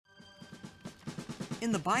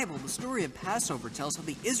In the Bible, the story of Passover tells how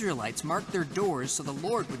the Israelites marked their doors so the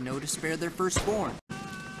Lord would know to spare their firstborn.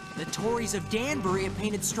 The Tories of Danbury have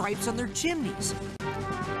painted stripes on their chimneys,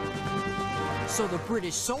 so the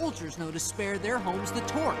British soldiers know to spare their homes the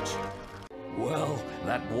torch. Well,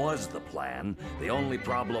 that was the plan. The only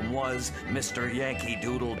problem was Mr. Yankee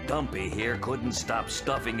Doodle Dumpy here couldn't stop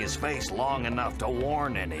stuffing his face long enough to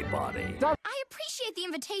warn anybody. I appreciate the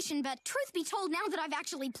invitation, but truth be told, now that I've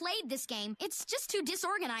actually played this game, it's just too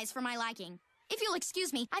disorganized for my liking. If you'll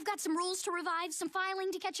excuse me, I've got some rules to revive, some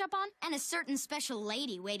filing to catch up on, and a certain special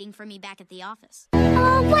lady waiting for me back at the office.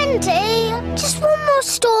 Wendy, just one more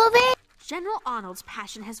story. General Arnold's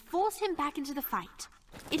passion has forced him back into the fight.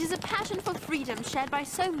 It is a passion for freedom shared by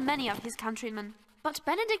so many of his countrymen. But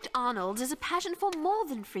Benedict Arnold's is a passion for more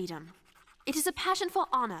than freedom. It is a passion for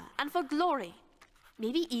honor and for glory.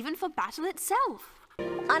 Maybe even for battle itself.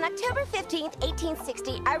 On October 15th,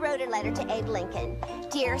 1860, I wrote a letter to Abe Lincoln.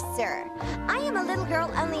 Dear Sir, I am a little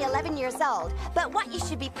girl only 11 years old, but want you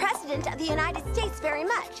should be President of the United States very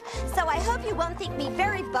much. So I hope you won't think me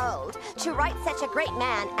very bold to write such a great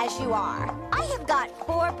man as you are. I have got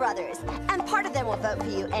 4 brothers, and part of them will vote for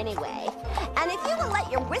you anyway. And if you will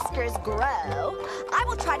let your whiskers grow, I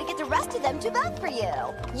will try to get the rest of them to vote for you.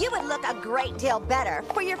 You would look a great deal better,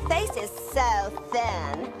 for your face is so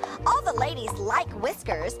thin. All the ladies like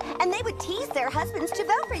whiskers, and they would tease their husbands to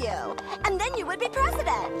vote for you. And then you would be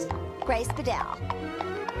president. Grace Bedell.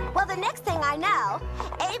 Well, the next thing I know,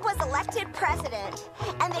 Abe was elected president,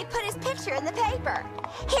 and they put his picture in the paper.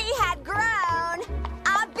 He had grown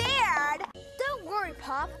a beard. Don't worry,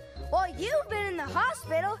 Pop. While you've been in the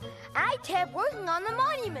hospital, I kept working on the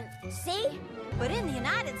monument. See? But in the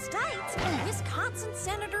United States, Wisconsin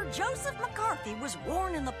Senator Joseph McCarthy was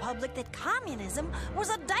warning the public that communism was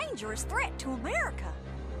a dangerous threat to America.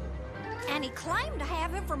 And he claimed to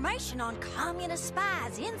have information on communist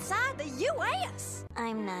spies inside the U.S.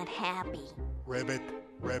 I'm not happy. Ribbit.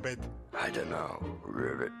 I don't know,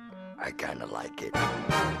 Ribbit. I kinda like it.